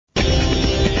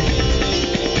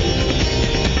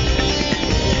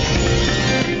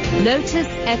Lotus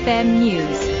FM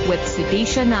News with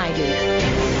Sudisha Naidu.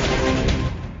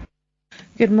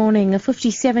 Good morning. A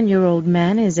 57-year-old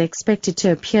man is expected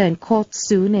to appear in court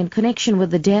soon in connection with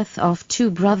the death of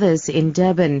two brothers in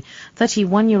Durban.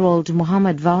 31-year-old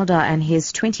Muhammad Valda and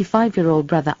his 25-year-old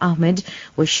brother Ahmed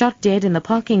were shot dead in the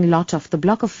parking lot of the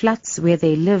block of flats where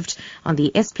they lived on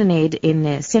the Esplanade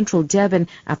in central Durban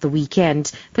at the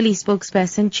weekend. Police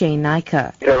spokesperson Jane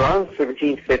Naika. Around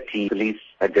 17:30, police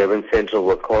at Durban Central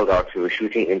were called out to a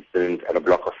shooting incident at a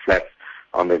block of flats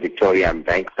on the Victoria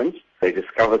Embankment. They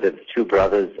discovered that the two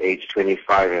brothers, aged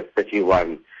 25 and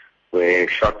 31, were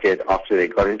shot dead after they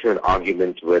got into an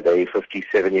argument with a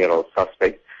 57-year-old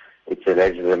suspect. It's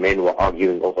alleged that the men were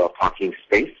arguing over a parking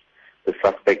space. The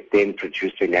suspect then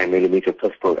produced a 9mm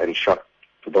pistol and shot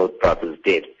both brothers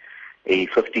dead. A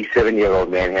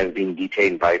 57-year-old man has been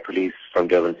detained by police from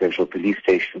Durban Central Police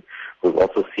Station, who have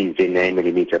also seized a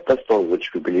 9mm pistol,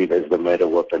 which we believe is the murder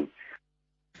weapon.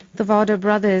 The Valda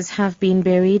brothers have been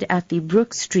buried at the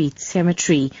Brook Street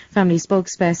Cemetery. Family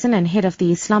spokesperson and head of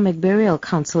the Islamic Burial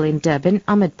Council in Durban,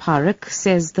 Ahmed Parak,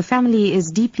 says the family is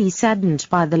deeply saddened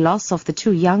by the loss of the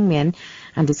two young men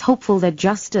and is hopeful that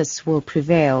justice will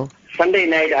prevail. Sunday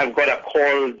night, I've got a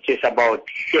call just about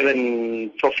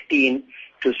 7:15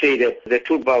 to say that the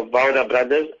two Valda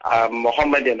brothers,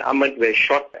 Muhammad and Ahmed, were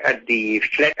shot at the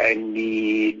flat, and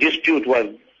the dispute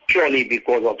was purely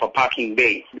because of a parking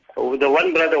bay. The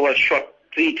one brother was shot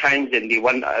 3 times and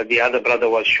the other brother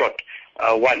was shot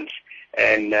once.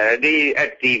 And they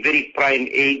at the very prime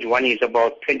age, one is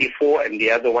about 24 and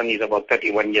the other one is about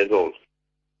 31 years old.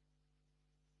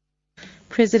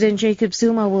 President Jacob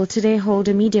Zuma will today hold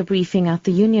a media briefing at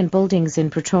the Union Buildings in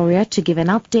Pretoria to give an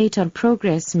update on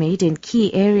progress made in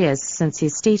key areas since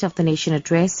his State of the Nation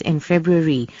address in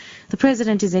February. The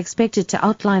president is expected to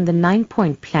outline the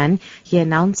 9-point plan he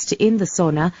announced in the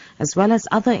SONA, as well as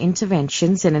other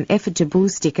interventions in an effort to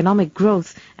boost economic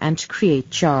growth and create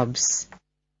jobs.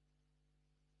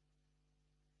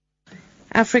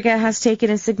 Africa has taken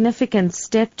a significant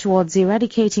step towards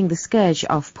eradicating the scourge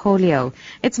of polio.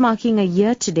 It's marking a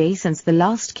year today since the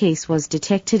last case was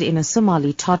detected in a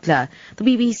Somali toddler. The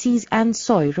BBC's Anne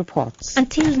Soy reports.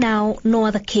 Until now, no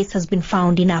other case has been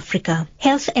found in Africa.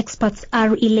 Health experts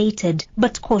are elated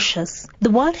but cautious.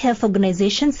 The World Health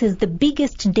Organization says the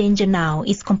biggest danger now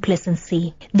is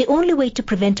complacency. The only way to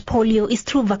prevent polio is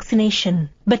through vaccination.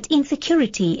 But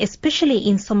insecurity, especially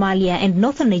in Somalia and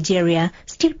northern Nigeria,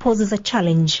 still poses a challenge.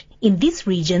 In these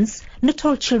regions, not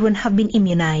all children have been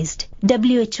immunized.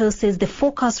 WHO says the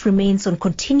focus remains on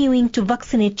continuing to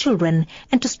vaccinate children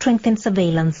and to strengthen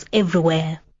surveillance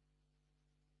everywhere.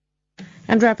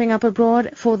 And wrapping up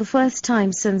abroad, for the first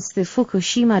time since the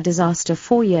Fukushima disaster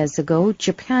 4 years ago,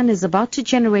 Japan is about to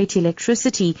generate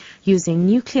electricity using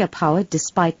nuclear power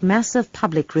despite massive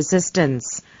public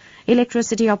resistance.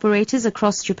 Electricity operators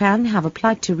across Japan have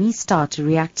applied to restart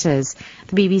reactors.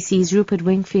 The BBC's Rupert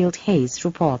Wingfield-Hayes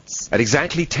reports. At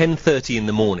exactly 10:30 in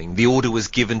the morning, the order was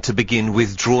given to begin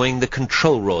withdrawing the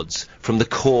control rods from the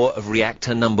core of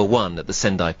reactor number 1 at the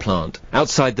Sendai plant.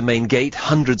 Outside the main gate,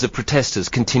 hundreds of protesters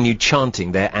continued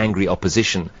chanting their angry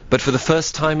opposition. But for the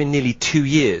first time in nearly 2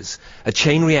 years, a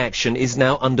chain reaction is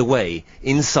now underway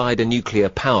inside a nuclear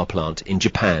power plant in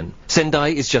Japan. Sendai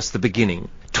is just the beginning.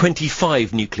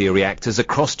 25 nuclear reactors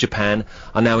across Japan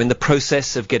are now in the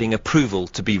process of getting approval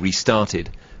to be restarted.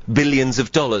 Billions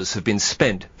of dollars have been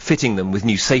spent fitting them with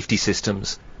new safety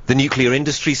systems. The nuclear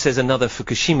industry says another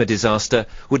Fukushima disaster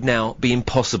would now be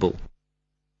impossible.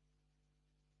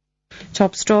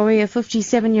 Top story, a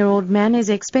 57-year-old man is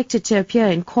expected to appear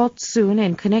in court soon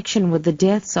in connection with the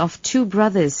deaths of two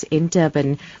brothers in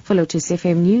Durban. For Lotus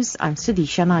FM News, I'm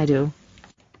Sudisha Naidu.